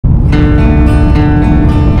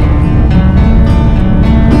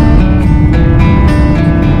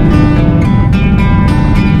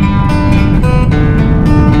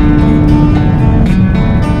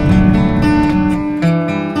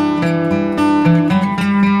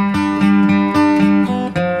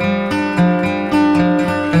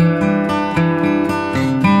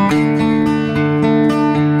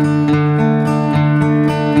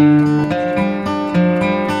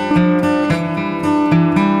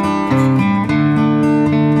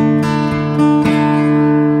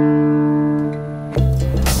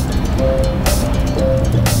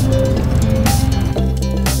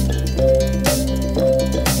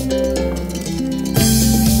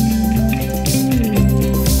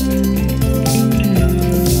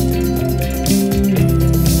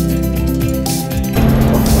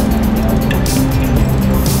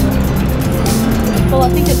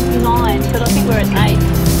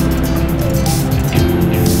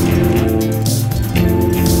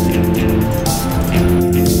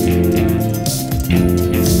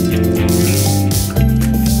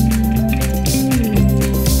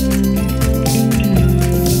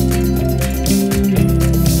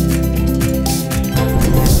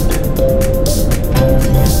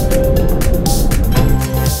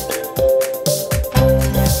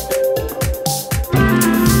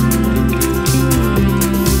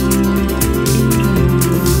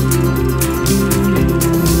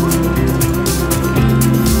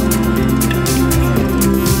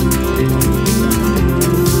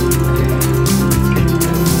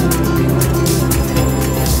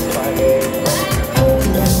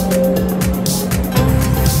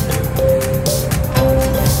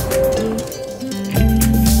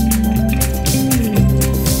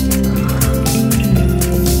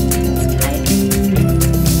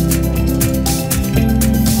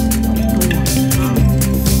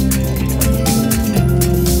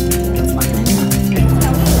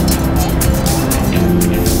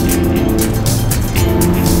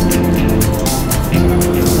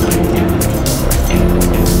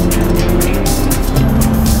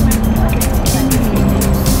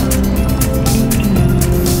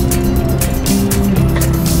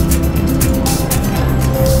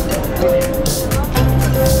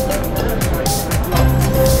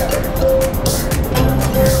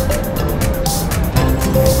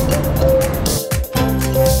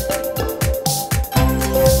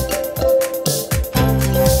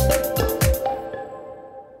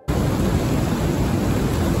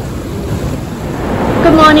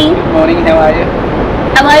morning, how are you?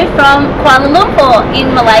 Hello from Kuala Lumpur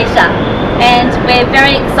in Malaysia, and we're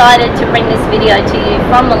very excited to bring this video to you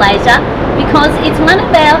from Malaysia because it's one of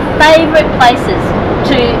our favourite places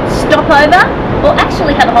to stop over or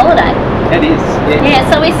actually have a holiday. It is, yeah. Yeah,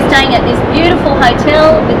 so we're staying at this beautiful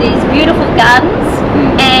hotel with these beautiful gardens,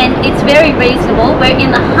 and it's very reasonable. We're in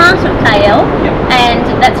the heart of KL, and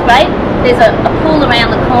that's great. There's a pool around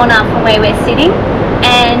the corner from where we're sitting,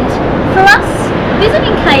 and for us,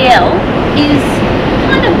 visiting KL is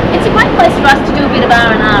it's a great place for us to do a bit of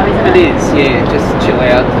R&R, isn't it? It is, yeah, just chill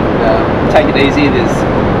out and take it easy. There's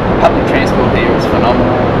public transport here is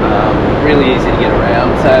phenomenal, really easy to get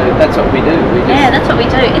around, so that's what we do. We just that's what we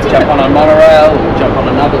do. It's jump on a monorail or jump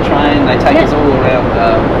on another train. They take us all around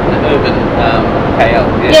the urban KL.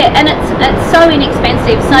 Yeah, and it's so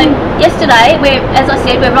inexpensive. So yesterday, as I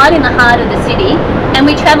said, we're right in the heart of the city, and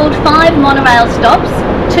we travelled 5 monorail stops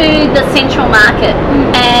to the central market,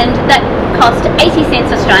 and that cost 80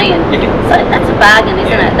 cents Australian. So that's a bargain, isn't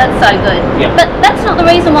it? That's so good. But that's not the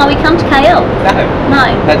reason why we come to KL. No.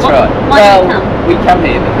 That's right. Why do we come? We come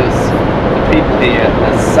here because the people here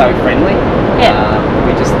are so friendly.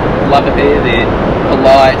 We just love it here. They're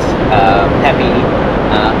polite, happy,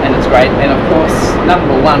 and it's great. And of course,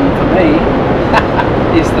 number one for me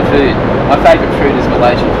is the food. My favourite food is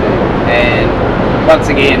Malaysian food, and once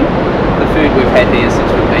again, the food we've had here since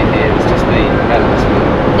we've been here has just been out of this world.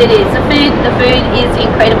 It is. The food is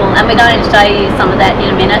incredible, and we're going to show you some of that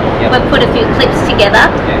in a minute. We've put a few clips together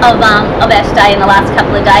of our stay in the last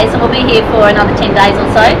couple of days, and we'll be here for another 10 days or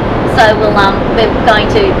so. So we're going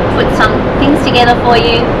to put some things together for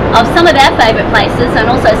you of some of our favourite places and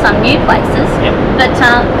also some new places. But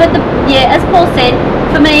as Paul said,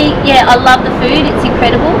 for me, I love the food. It's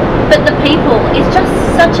incredible, but the people, it's just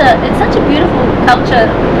such a beautiful culture,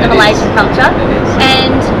 the Malaysian culture,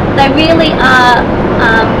 and they really are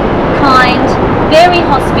kind, very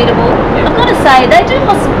hospitable. I've got to say, they do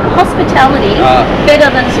hospitality better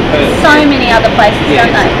than so many other places,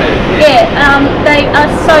 don't they? They are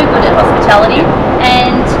so good at hospitality,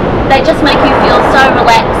 and they just make you feel so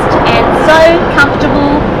relaxed and so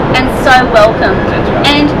comfortable and so welcome.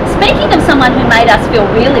 And speaking of someone who made us feel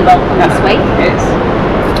really welcome this week,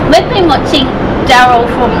 we've been watching Daryl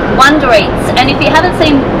from Wonder Eats, and if you haven't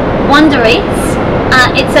seen Wonder Eats,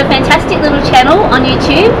 it's a fantastic little channel on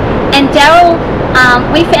YouTube, and Daryl,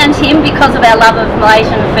 we found him because of our love of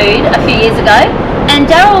Malaysian food a few years ago, and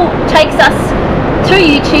Daryl takes us through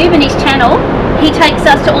YouTube and his channel. He takes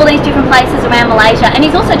us to all these different places around Malaysia, and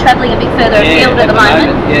he's also travelling a bit further afield at the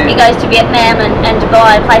moment. He goes to Vietnam and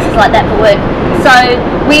Dubai, places like that for work. So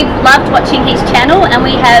we've loved watching his channel, and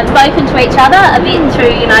we have spoken to each other a bit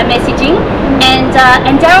through messaging, and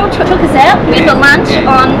Daryl took us out with a lunch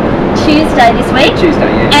on Tuesday this week,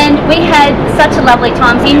 and we had such a lovely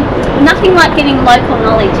time. Nothing like getting local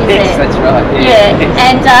knowledge, is there? Yes, that's right.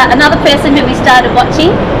 And another person who we started watching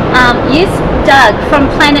is Doug from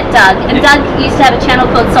Planet Doug, and Doug used to have a channel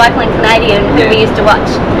called Cycling Canadian who we used to watch.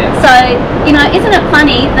 So isn't it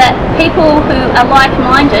funny that people who are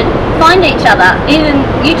like-minded find each other, even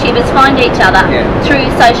YouTubers find each other through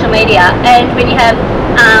social media, and when you have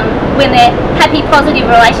when they're happy, positive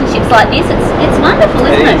relationships like this, it's wonderful,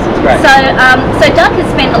 isn't it? It's great. So Doug has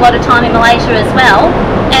spent a lot of time in Malaysia as well,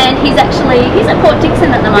 and he's at Port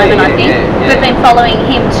Dickson at the moment, I think. We've been following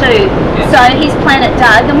him too. So he's Planet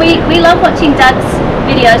Doug, and we love watching Doug's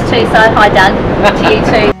videos too, so hi Doug, to you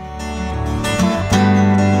too.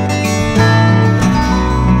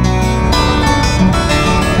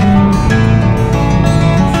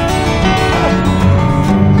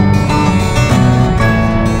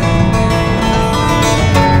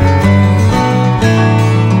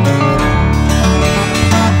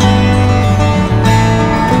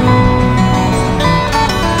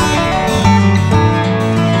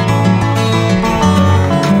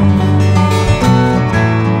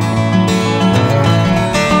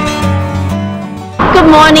 Good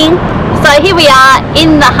morning. So here we are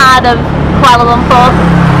in the heart of Kuala Lumpur,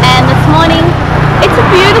 and this morning it's a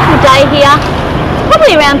beautiful day here. It's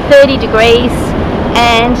probably around 30 degrees,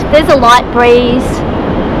 and there's a light breeze,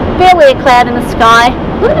 barely a cloud in the sky.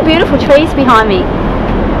 Look at the beautiful trees behind me.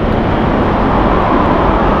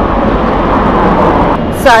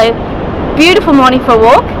 So beautiful morning for a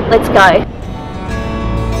walk. Let's go.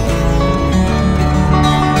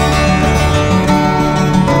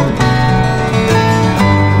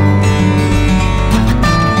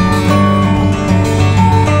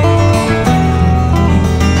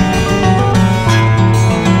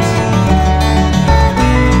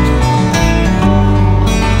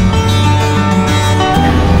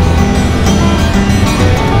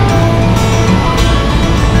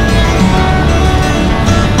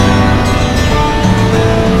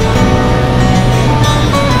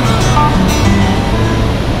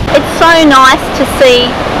 so nice to see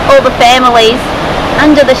all the families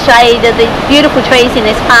under the shade of the beautiful trees in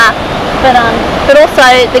this park, but also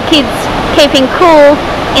the kids keeping cool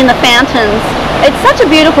in the fountains. It's such a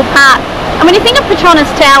beautiful park. And when you think of Petronas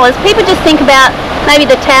Towers, people just think about maybe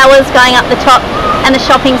the towers going up the top and the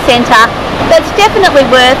shopping centre. That's definitely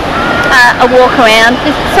worth a walk around.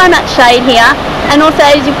 There's so much shade here, and also,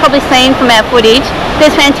 as you've probably seen from our footage,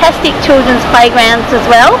 there's fantastic children's playgrounds as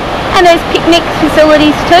well, and there's picnic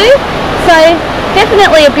facilities too. So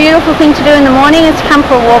definitely a beautiful thing to do in the morning is to come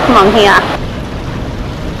for a walk along here.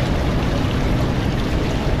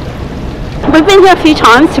 We've been here a few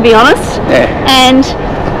times, to be honest, and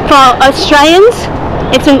for Australians,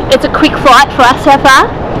 it's a quick flight for us so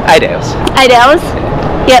far. 8 hours. 8 hours.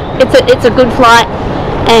 Yep, it's a good flight,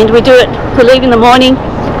 and we do it. We leave in the morning.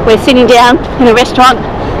 We're sitting down in a restaurant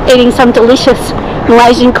eating some delicious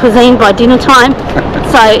Malaysian cuisine by dinner time.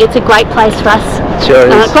 So it's a great place for us. Sure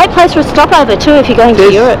is. Great place for a stopover too if you're going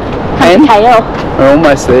to Europe. Come to KL. We're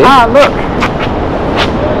almost there. Oh, look.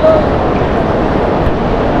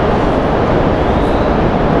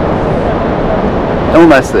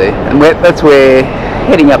 Almost there, and we're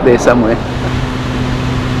heading up there somewhere.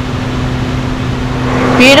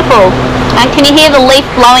 Beautiful. And can you hear the leaf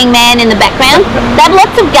blowing man in the background? They have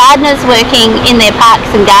lots of gardeners working in their parks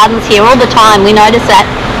and gardens here all the time. We notice that,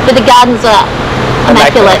 but the gardens are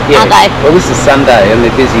immaculate, aren't they? Well, this is Sunday and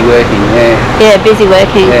they're busy working. Yeah, busy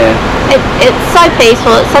working. Yeah. It's so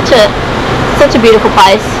peaceful. It's such a beautiful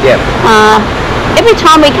place. Yeah. Every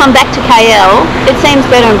time we come back to KL, it seems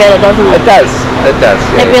better and better, doesn't it? It does. It does.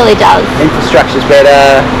 Yeah. It really does. Infrastructure's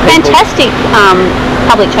better. Fantastic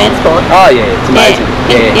public transport. Oh yeah, it's amazing.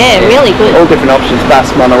 Yeah, really good. All different options: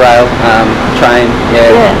 bus, monorail, train.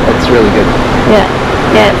 Yeah, it's really good.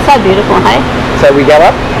 Yeah, it's so beautiful, hey? So we go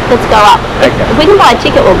up? Let's go up. Okay. If we can buy a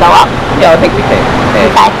ticket, we'll go up. Yeah, I think we can.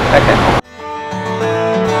 Yeah. Okay.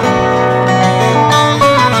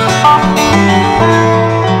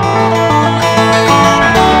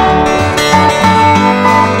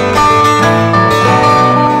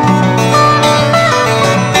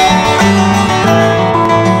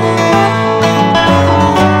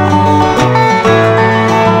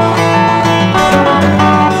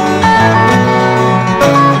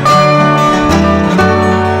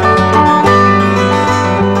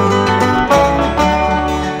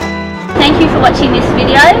 Watching this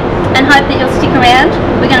video and hope that you'll stick around.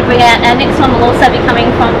 We're going to bring out our next one. Will also be coming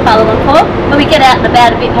from Kuala Lumpur, where we get out and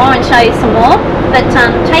about a bit more and show you some more. But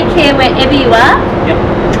take care wherever you are. Yep.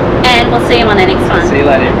 And we'll see you on the next one. See you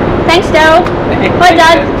later. Thanks, Daryl. Bye,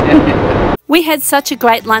 Dad. We had such a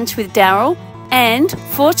great lunch with Daryl, and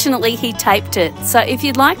fortunately he taped it. So if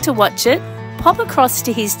you'd like to watch it, pop across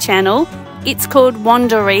to his channel. It's called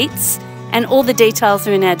Wander Eats, and all the details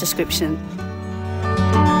are in our description.